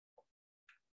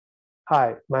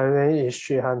Hi, my name is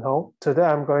Shih-Han. Today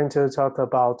I'm going to talk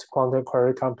about quantum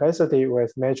query complexity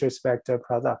with matrix vector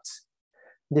products.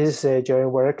 This is a joint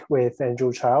work with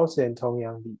Andrew Childs and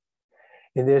Tongyang.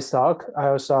 In this talk,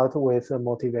 I'll start with the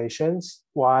motivations,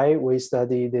 why we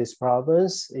study these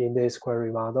problems in these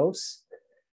query models.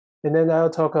 And then I'll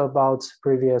talk about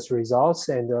previous results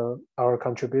and our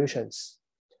contributions.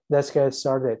 Let's get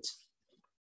started.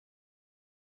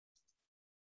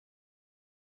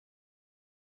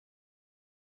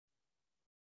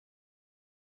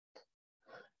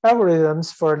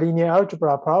 Algorithms for linear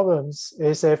algebra problems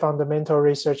is a fundamental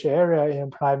research area in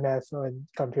applied math and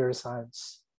computer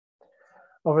science.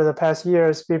 Over the past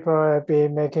years, people have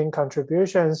been making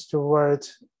contributions toward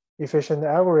efficient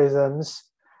algorithms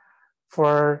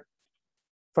for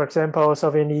example,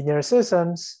 solving linear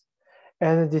systems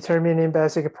and determining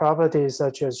basic properties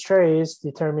such as trace,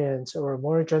 determinants, or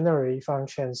more generally,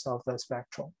 functions of the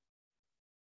spectrum.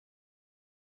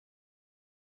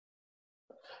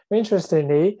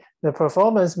 Interestingly, the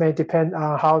performance may depend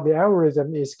on how the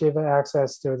algorithm is given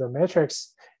access to the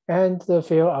matrix and the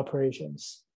field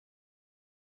operations.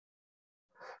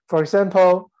 For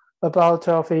example, about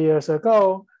 12 years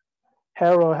ago,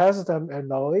 Harold Heston and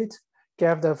Lloyd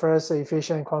gave the first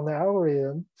efficient quantum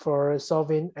algorithm for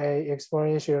solving an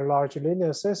exponentially large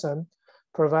linear system,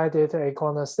 provided a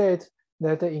quantum state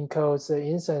that encodes the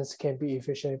instance can be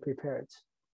efficiently prepared.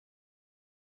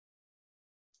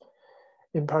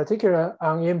 In particular,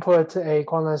 on input a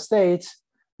quantum state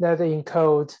that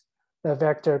encodes the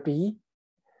vector B,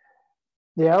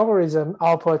 the algorithm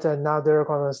output another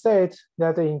quantum state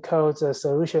that encodes the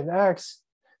solution X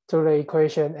to the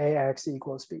equation AX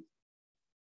equals B.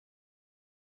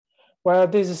 While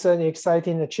this is an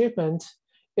exciting achievement,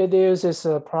 it uses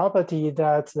a property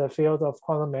that the field of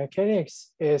quantum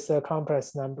mechanics is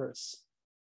complex numbers.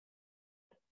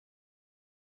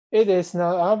 It is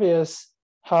not obvious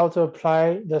how to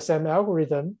apply the same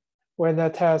algorithm when the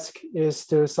task is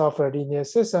to solve a linear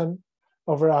system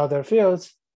over other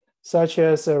fields, such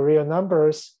as real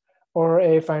numbers or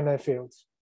a finite field.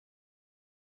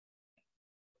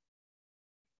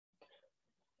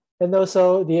 And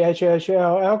also, the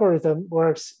HHL algorithm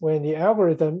works when the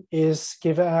algorithm is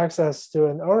given access to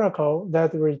an oracle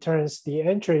that returns the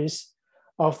entries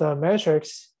of the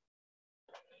matrix.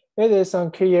 It is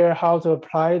unclear how to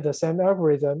apply the same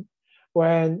algorithm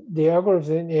when the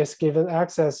algorithm is given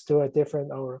access to a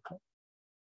different oracle.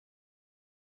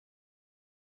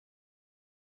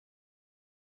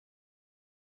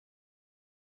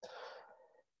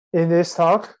 In this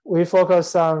talk, we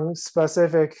focus on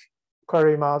specific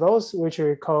query models, which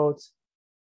we call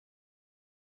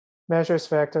matrix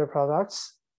vector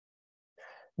products.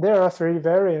 There are three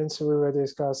variants we will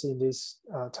discuss in this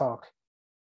talk.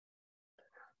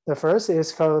 The first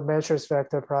is called matrix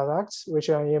vector products,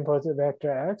 which on input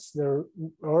vector x, the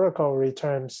oracle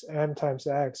returns m times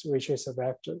x, which is a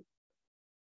vector.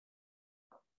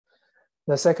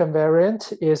 The second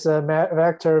variant is a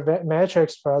vector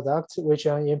matrix product, which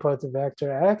on input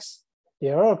vector x,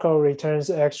 the oracle returns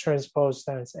x transpose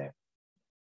times m.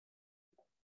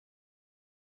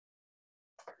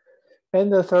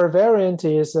 And the third variant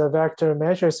is a vector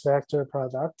matrix vector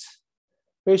product,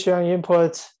 which on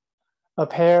input a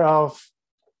pair of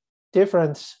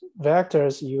different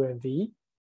vectors u and v.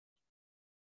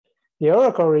 The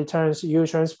oracle returns u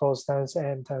transpose times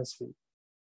m times v.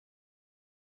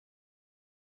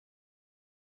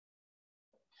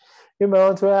 You may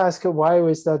want to ask why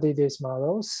we study these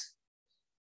models.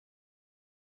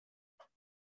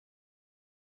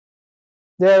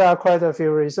 There are quite a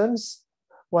few reasons.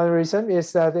 One reason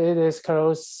is that it is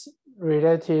close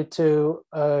related to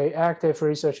an active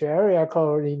research area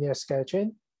called linear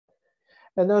sketching.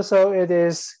 And also it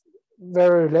is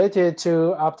very related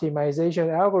to optimization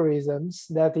algorithms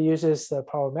that uses the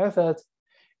power method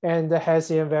and the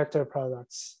Hessian vector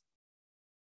products.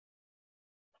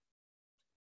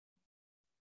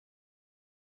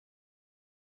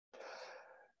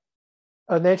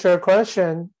 A natural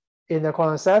question in the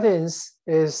quantum settings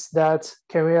is that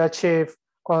can we achieve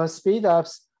quantum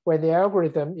speedups when the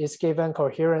algorithm is given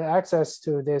coherent access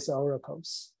to these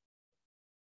oracles?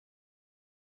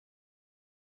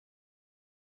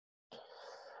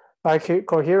 By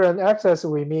coherent access,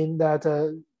 we mean that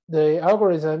the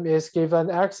algorithm is given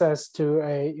access to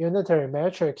a unitary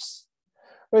matrix,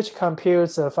 which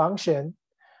computes a function,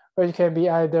 which can be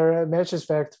either a matrix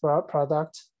vector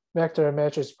product, vector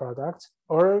matrix product,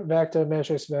 or vector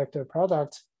matrix vector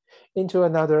product into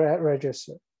another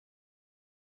register.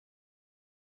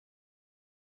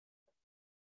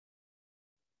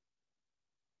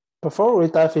 Before we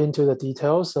dive into the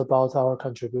details about our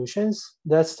contributions,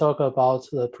 let's talk about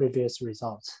the previous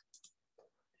results.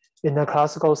 In the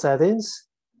classical settings,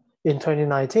 in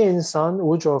 2019, Sun,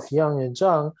 Woodruff, Yang, and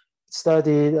Zhang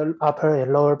studied upper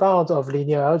and lower bound of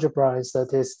linear algebra and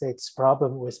statistics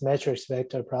problem with matrix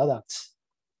vector products.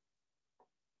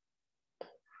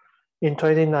 In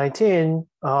 2019,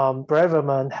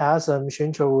 Braverman, Haslam,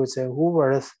 Shinchowitz, and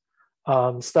Woolworth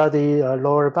studied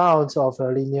lower bounds of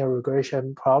a linear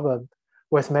regression problem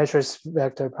with matrix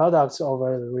vector products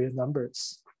over the real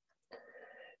numbers.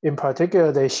 In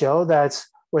particular, they show that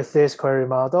with this query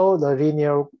model, the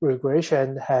linear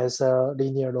regression has a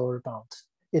linear lower bound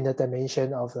in the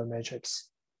dimension of the matrix.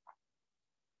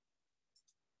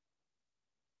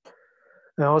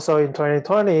 And also in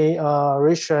 2020,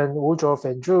 Richard, Woodruff,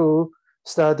 and Drew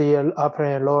study upper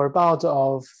and lower bounds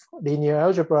of linear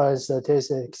algebra and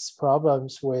statistics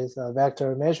problems with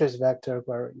vector matrix vector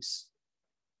queries.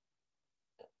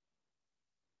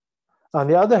 On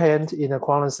the other hand, in the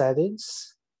quantum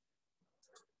settings,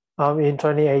 in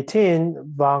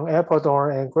 2018, Van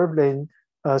Apeldoorn and Griblin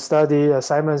studied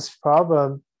Simon's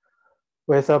problem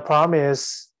with a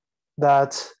promise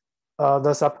that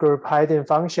the subgroup hiding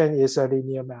function is a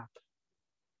linear map.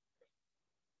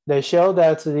 They show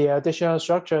that the additional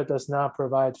structure does not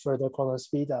provide further quantum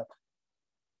speedup.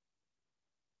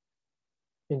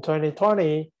 In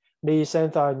 2020, Lee,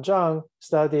 Santha, and Zhang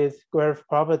studied graph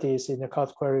properties in the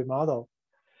cut query model.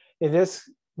 In this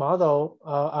model,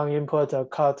 on input a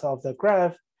cut of the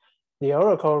graph, the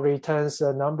oracle returns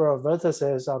the number of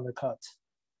vertices on the cut.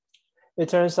 It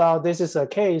turns out this is a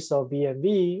case of V and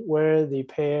V where the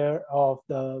pair of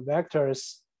the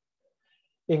vectors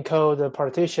encode the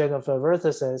partition of the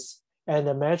vertices, and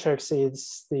the matrix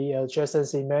is the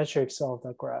adjacency matrix of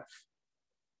the graph.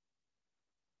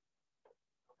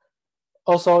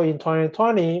 Also in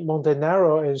 2020,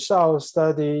 Montenero and Shao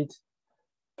studied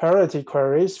parity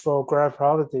queries for graph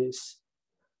properties.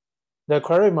 The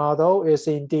query model is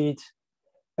indeed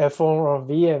a form of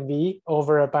V and V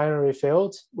over a binary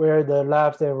field where the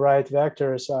left and right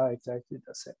vectors are exactly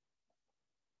the same.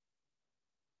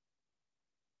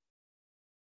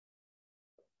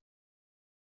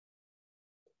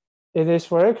 In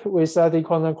this work, we study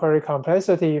quantum query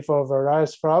complexity for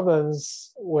various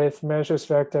problems with matrix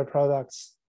vector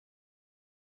products.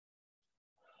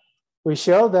 We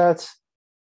show that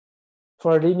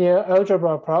for linear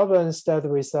algebra problems that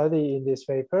we study in this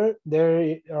paper,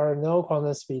 there are no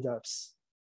quantum speedups.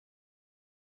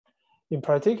 In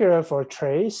particular, for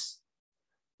trace,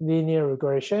 linear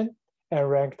regression, and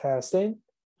rank testing,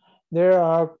 there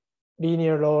are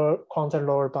linear quantum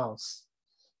lower bounds.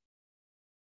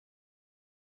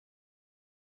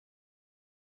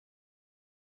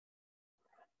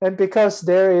 And because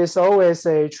there is always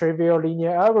a trivial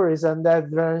linear algorithm that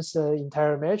learns the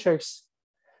entire matrix,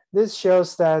 this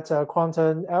shows that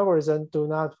quantum algorithms do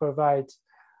not provide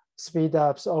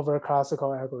speedups over classical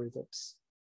algorithms.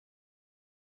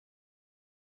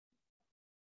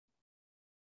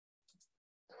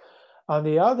 On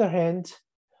the other hand,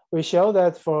 we show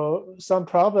that for some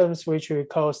problems which we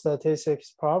call statistics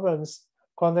problems,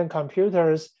 quantum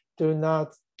computers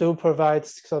do provide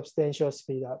substantial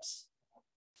speedups.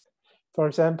 For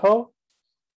example,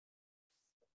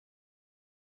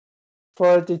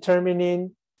 for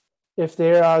determining if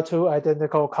there are two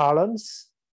identical columns,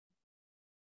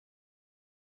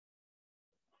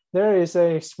 there is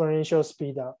an exponential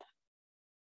speedup.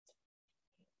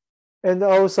 And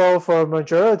also for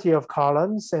majority of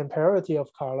columns and parity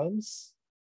of columns,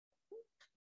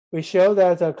 we show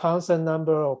that a constant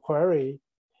number of query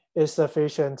is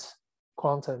sufficient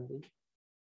quantumly.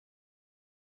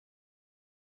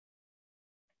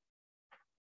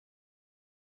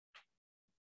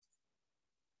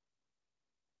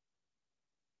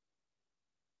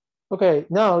 Okay,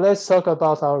 now let's talk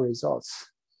about our results.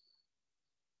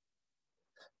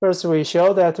 First, we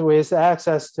show that with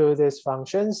access to these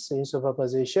functions in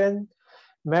superposition,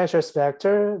 matrix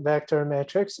vector, vector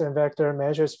matrix, and vector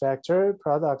matrix vector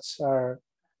products are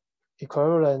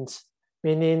equivalent,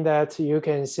 meaning that you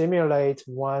can simulate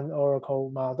one oracle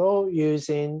model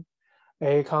using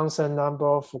a constant number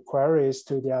of queries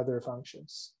to the other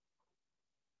functions.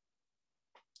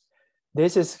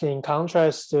 This is in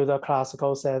contrast to the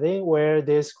classical setting where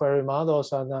these query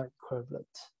models are not equivalent.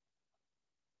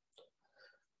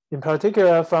 In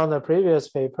particular, from the previous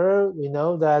paper, we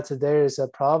know that there is a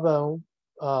problem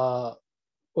for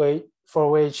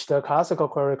which the classical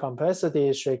query complexity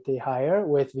is strictly higher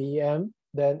with VM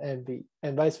than MV,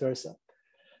 and vice versa.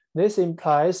 This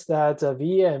implies that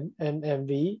VM and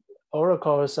MV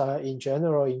oracles are in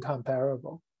general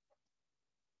incomparable.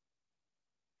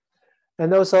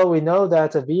 And also we know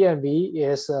that V and V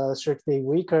is strictly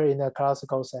weaker in a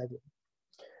classical setting,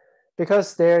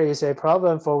 because there is a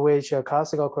problem for which a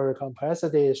classical query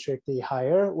complexity is strictly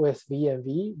higher with V and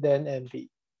V than NV.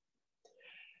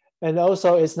 And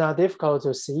also it's not difficult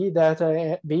to see that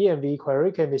a V and V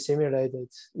query can be simulated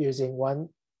using one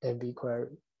NV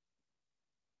query.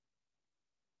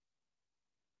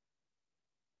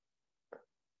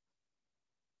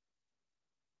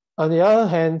 On the other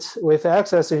hand, with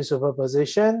access in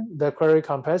superposition, the query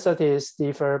complexities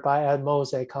differ by at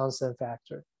most a constant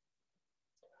factor.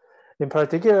 In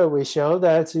particular, we show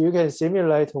that you can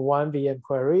simulate one VM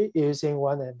query using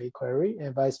one NV query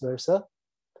and vice versa.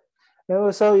 And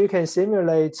also you can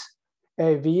simulate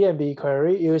a VMB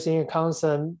query using a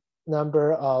constant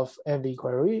number of NV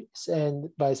queries and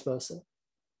vice versa.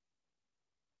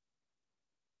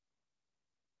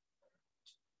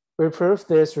 We prove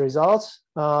this result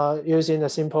using a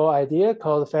simple idea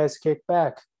called phase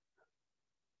kickback,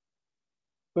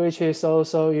 which is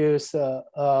also used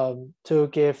to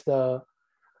give the,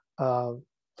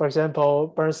 for example,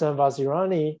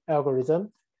 Bernstein-Vazirani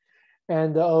algorithm.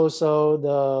 And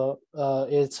also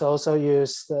it's also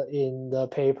used in the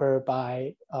paper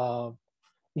by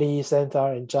Lee,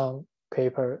 Senthar, and Zhang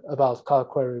paper about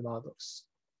query models.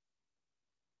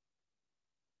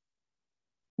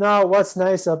 Now, what's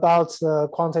nice about the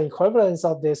quantum equivalence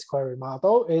of this query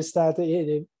model is that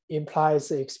it implies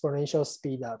exponential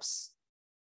speedups.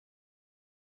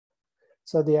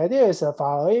 So the idea is the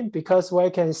following: because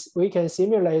we can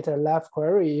simulate a left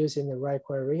query using the right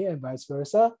query and vice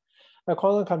versa, a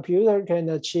quantum computer can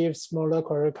achieve smaller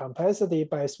query complexity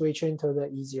by switching to the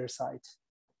easier side.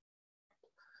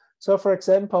 So for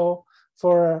example,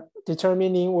 for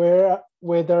determining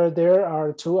whether there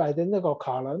are two identical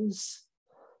columns,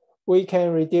 we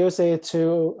can reduce it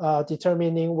to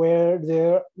determining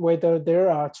whether there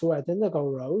are two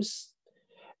identical rows,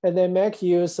 and then make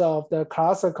use of the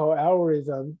classical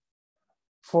algorithm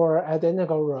for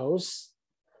identical rows.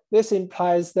 This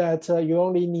implies that you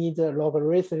only need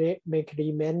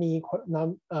logarithmically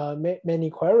many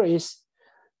queries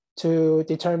to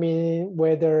determine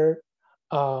whether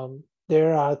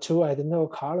there are two identical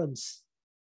columns,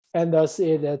 and thus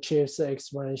it achieves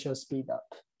exponential speedup.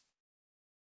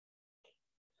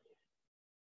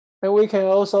 And we can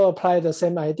also apply the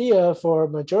same idea for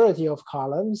majority of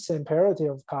columns and parity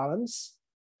of columns.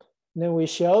 And then we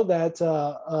show that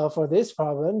for these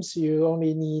problems, you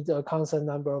only need a constant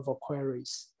number of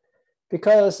queries,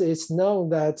 because it's known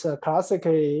that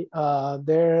classically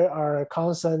there are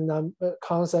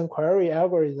constant query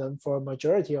algorithm for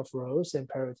majority of rows and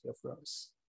parity of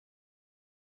rows.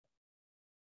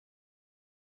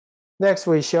 Next,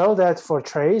 we show that for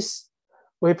trace,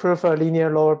 we prove a linear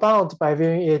lower bound by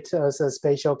viewing it as a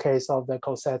spatial case of the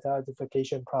coset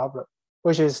identification problem,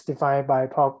 which is defined by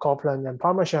Copeland and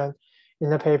Parmesan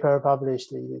in a paper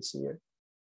published this year.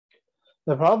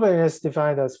 The problem is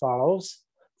defined as follows.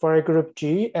 For a group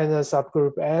G and a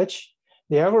subgroup H,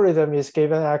 the algorithm is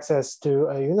given access to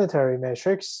a unitary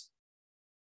matrix,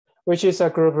 which is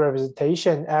a group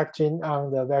representation acting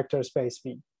on the vector space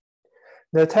V.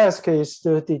 The task is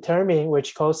to determine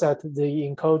which coset the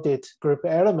encoded group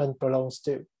element belongs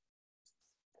to.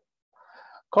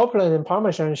 Copeland and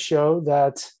Parmesan show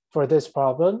that for this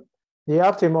problem, the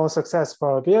optimal success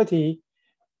probability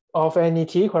of any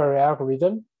T-query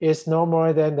algorithm is no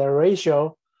more than the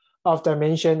ratio of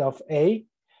dimension of A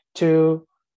to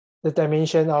the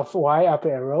dimension of Y up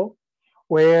arrow,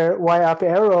 where Y up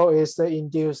arrow is the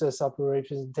induced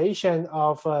subrepresentation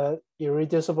of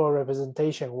irreducible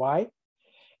representation Y,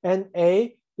 and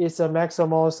A is the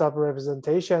maximal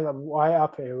subrepresentation of Y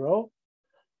up arrow,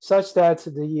 such that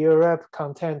the UREP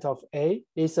content of A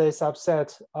is a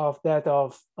subset of that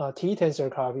of T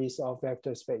tensor copies of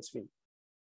vector space V.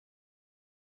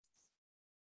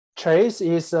 Trace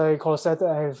is a coset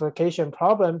identification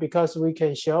problem because we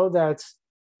can show that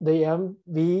the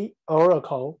MV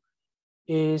oracle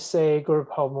is a group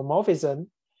homomorphism,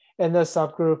 and the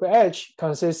subgroup H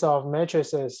consists of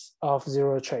matrices of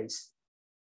zero trace.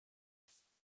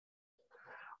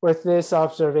 With this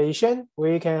observation,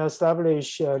 we can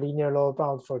establish a linear lower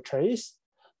bound for trace.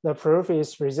 The proof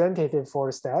is presented in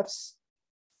 4 steps.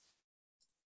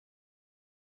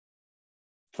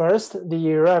 First,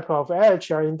 the rep of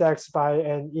H are indexed by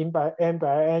an n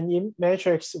by n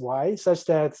matrix Y such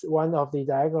that one of the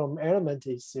diagonal element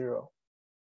is 0.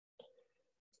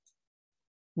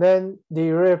 Then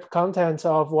the rep content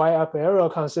of Y up arrow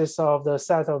consists of the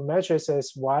set of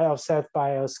matrices Y offset by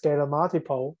a scalar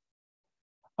multiple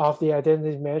of the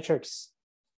identity matrix.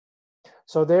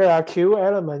 So there are Q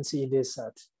elements in this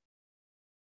set.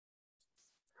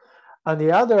 On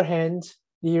the other hand,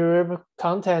 the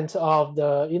content of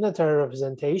the unitary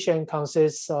representation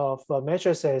consists of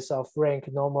matrices of rank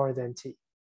no more than T.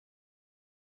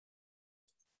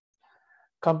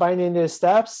 Combining these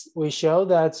steps, we show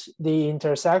that the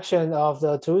intersection of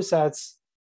the two sets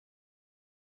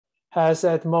has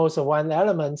at most one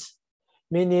element,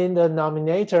 meaning the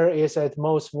denominator is at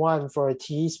most 1 for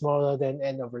T smaller than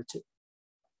n/2.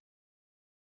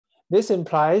 This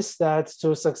implies that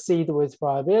to succeed with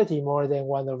probability more than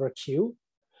 1/q,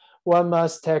 one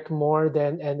must take more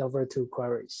than n/2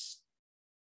 queries.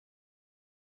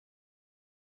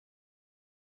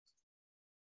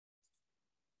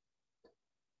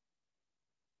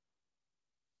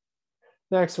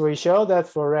 Next, we show that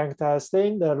for rank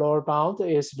testing, the lower bound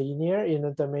is linear in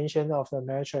the dimension of the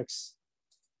matrix.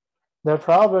 The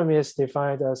problem is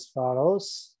defined as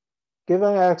follows.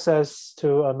 Given access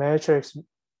to a matrix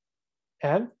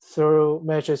M through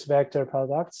matrix vector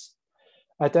products,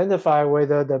 identify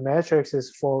whether the matrix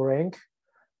is full rank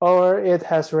or it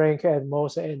has rank at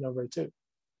most n/2.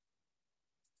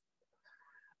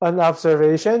 An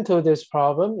observation to this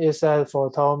problem is that for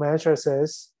tall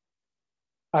matrices,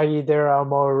 i.e. there are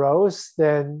more rows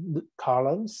than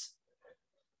columns,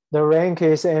 the rank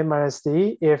is n minus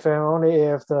d if and only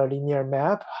if the linear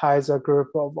map has a group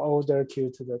of order q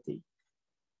to the d.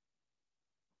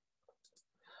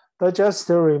 But just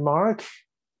to remark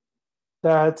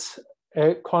that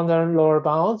a quantum lower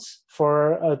bound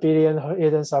for a billion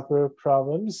hidden subgroup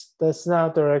problems does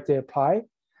not directly apply,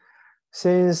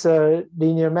 since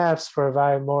linear maps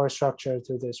provide more structure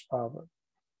to this problem.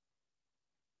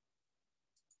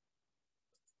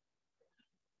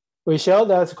 We show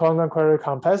that quantum query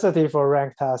complexity for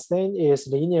rank testing is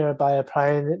linear by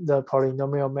applying the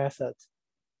polynomial method.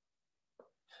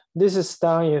 This is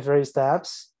done in 3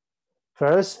 steps.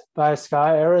 First, by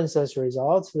Sky-Aronson's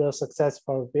result, the success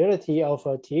probability of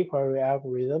a T-query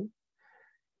algorithm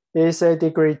is a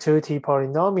degree 2T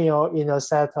polynomial in a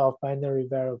set of binary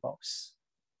variables.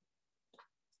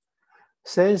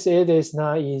 Since it is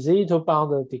not easy to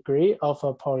bound the degree of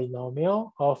a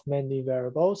polynomial of many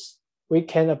variables, we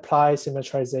can apply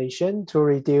symmetrization to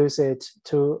reduce it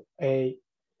to a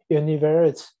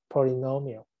univariate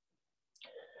polynomial.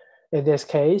 In this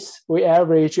case, we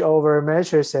average over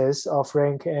matrices of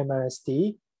rank n minus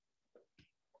d.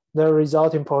 The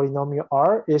resulting polynomial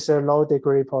R is a low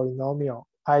degree polynomial,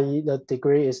 i.e. the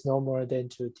degree is no more than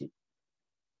 2t.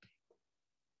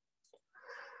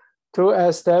 To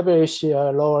establish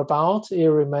a lower bound, it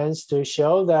remains to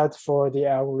show that for the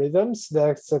algorithms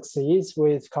that succeeds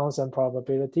with constant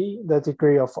probability, the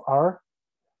degree of R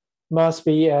must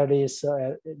be at least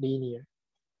linear.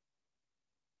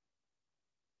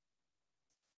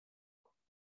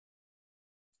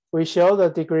 We show the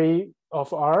degree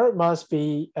of R must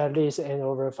be at least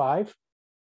n/5.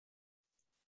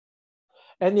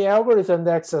 Any algorithm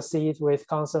that succeeds with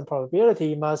constant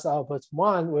probability must output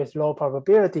 1 with low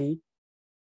probability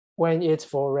when it's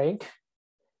full rank,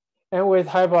 and with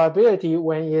high probability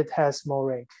when it has small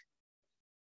rank.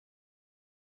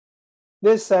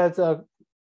 This sets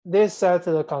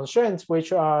the constraints,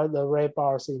 which are the red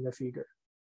bars in the figure.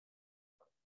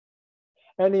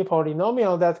 Any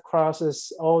polynomial that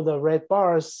crosses all the red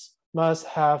bars must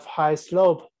have high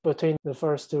slope between the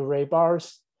first 2 red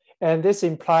bars. And this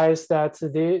implies that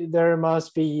there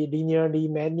must be linearly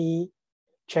many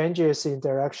changes in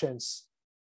directions.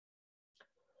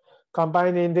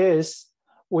 Combining this,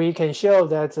 we can show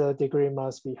that the degree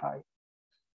must be high.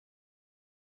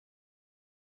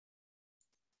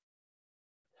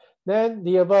 Then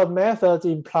the above method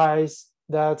implies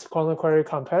that quantum query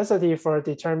complexity for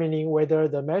determining whether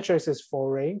the matrix is full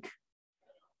rank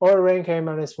or rank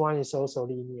n-1 is also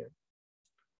linear.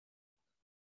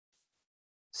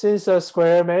 Since a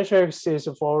square matrix is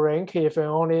full rank if and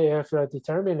only if the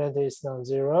determinant is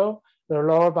non-zero, the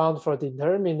lower bound for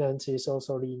determinant is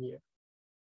also linear.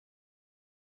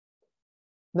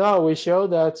 Now we show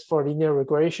that for linear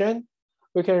regression,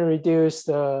 we can reduce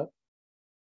the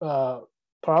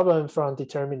problem from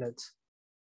determinant.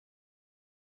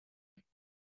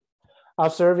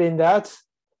 Observing that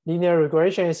linear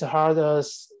regression is hard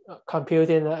as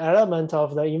computing an element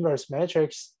of the inverse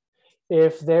matrix,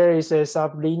 if there is a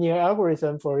sublinear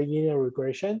algorithm for linear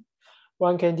regression,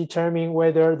 one can determine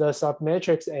whether the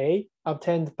submatrix A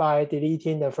obtained by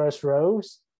deleting the first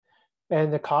rows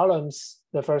and the columns,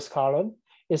 the first column,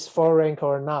 is full rank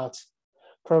or not,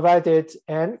 provided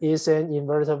M is an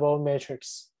invertible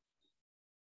matrix.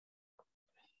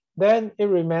 Then it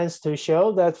remains to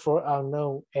show that for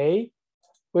unknown A,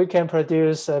 we can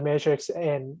produce a matrix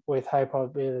N with high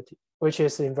probability, which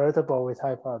is invertible with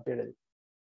high probability.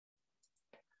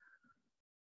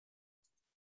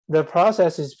 The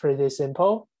process is pretty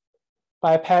simple.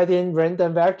 By padding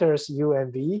random vectors u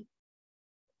and v,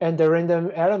 and the random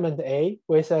element A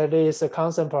with at least a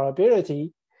constant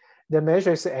probability, the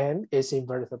matrix M is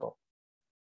invertible.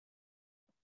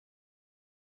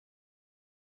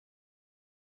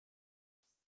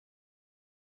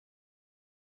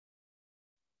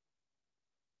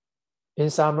 In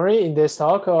summary, in this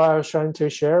talk, I was trying to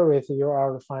share with you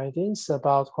our findings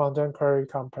about quantum query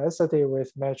complexity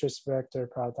with matrix vector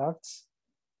products.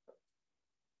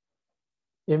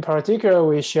 In particular,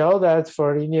 we show that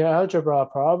for linear algebra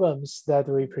problems that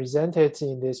we presented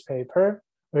in this paper,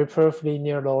 we prove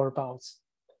linear lower bounds.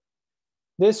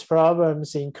 These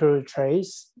problems include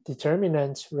trace,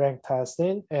 determinant, rank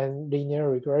testing, and linear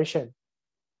regression.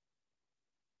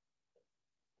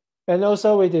 And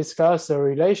also we discussed the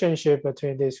relationship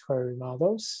between these query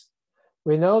models.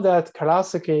 We know that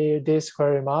classically these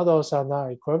query models are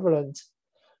not equivalent,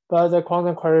 but the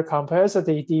quantum query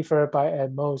complexity differ by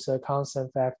at most a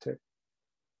constant factor.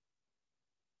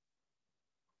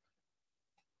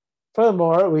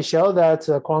 Furthermore, we show that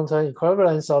the quantum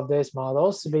equivalence of these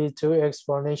models lead to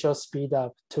exponential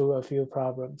speedup to a few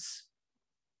problems.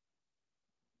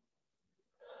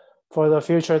 For the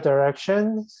future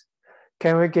directions,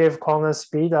 can we give quantum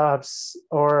speedups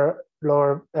or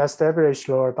establish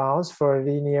lower bounds for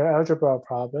linear algebra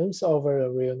problems over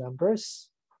the real numbers?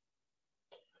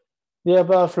 The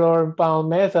above lower bound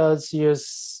methods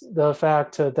use the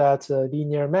fact that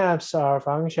linear maps are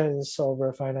functions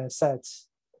over finite sets.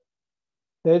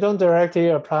 They don't directly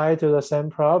apply to the same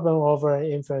problem over an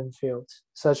infinite field,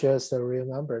 such as the real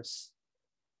numbers.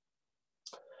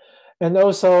 And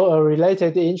also a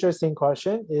related interesting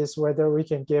question is whether we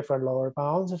can give a lower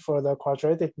bound for the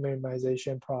quadratic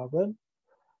minimization problem.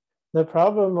 The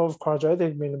problem of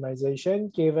quadratic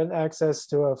minimization given access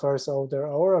to a first order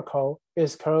oracle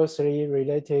is closely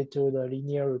related to the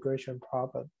linear regression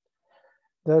problem.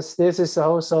 Thus, this is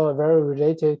also a very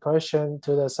related question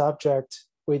to the subject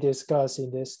we discussed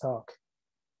in this talk.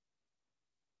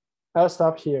 I'll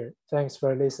stop here. Thanks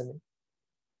for listening.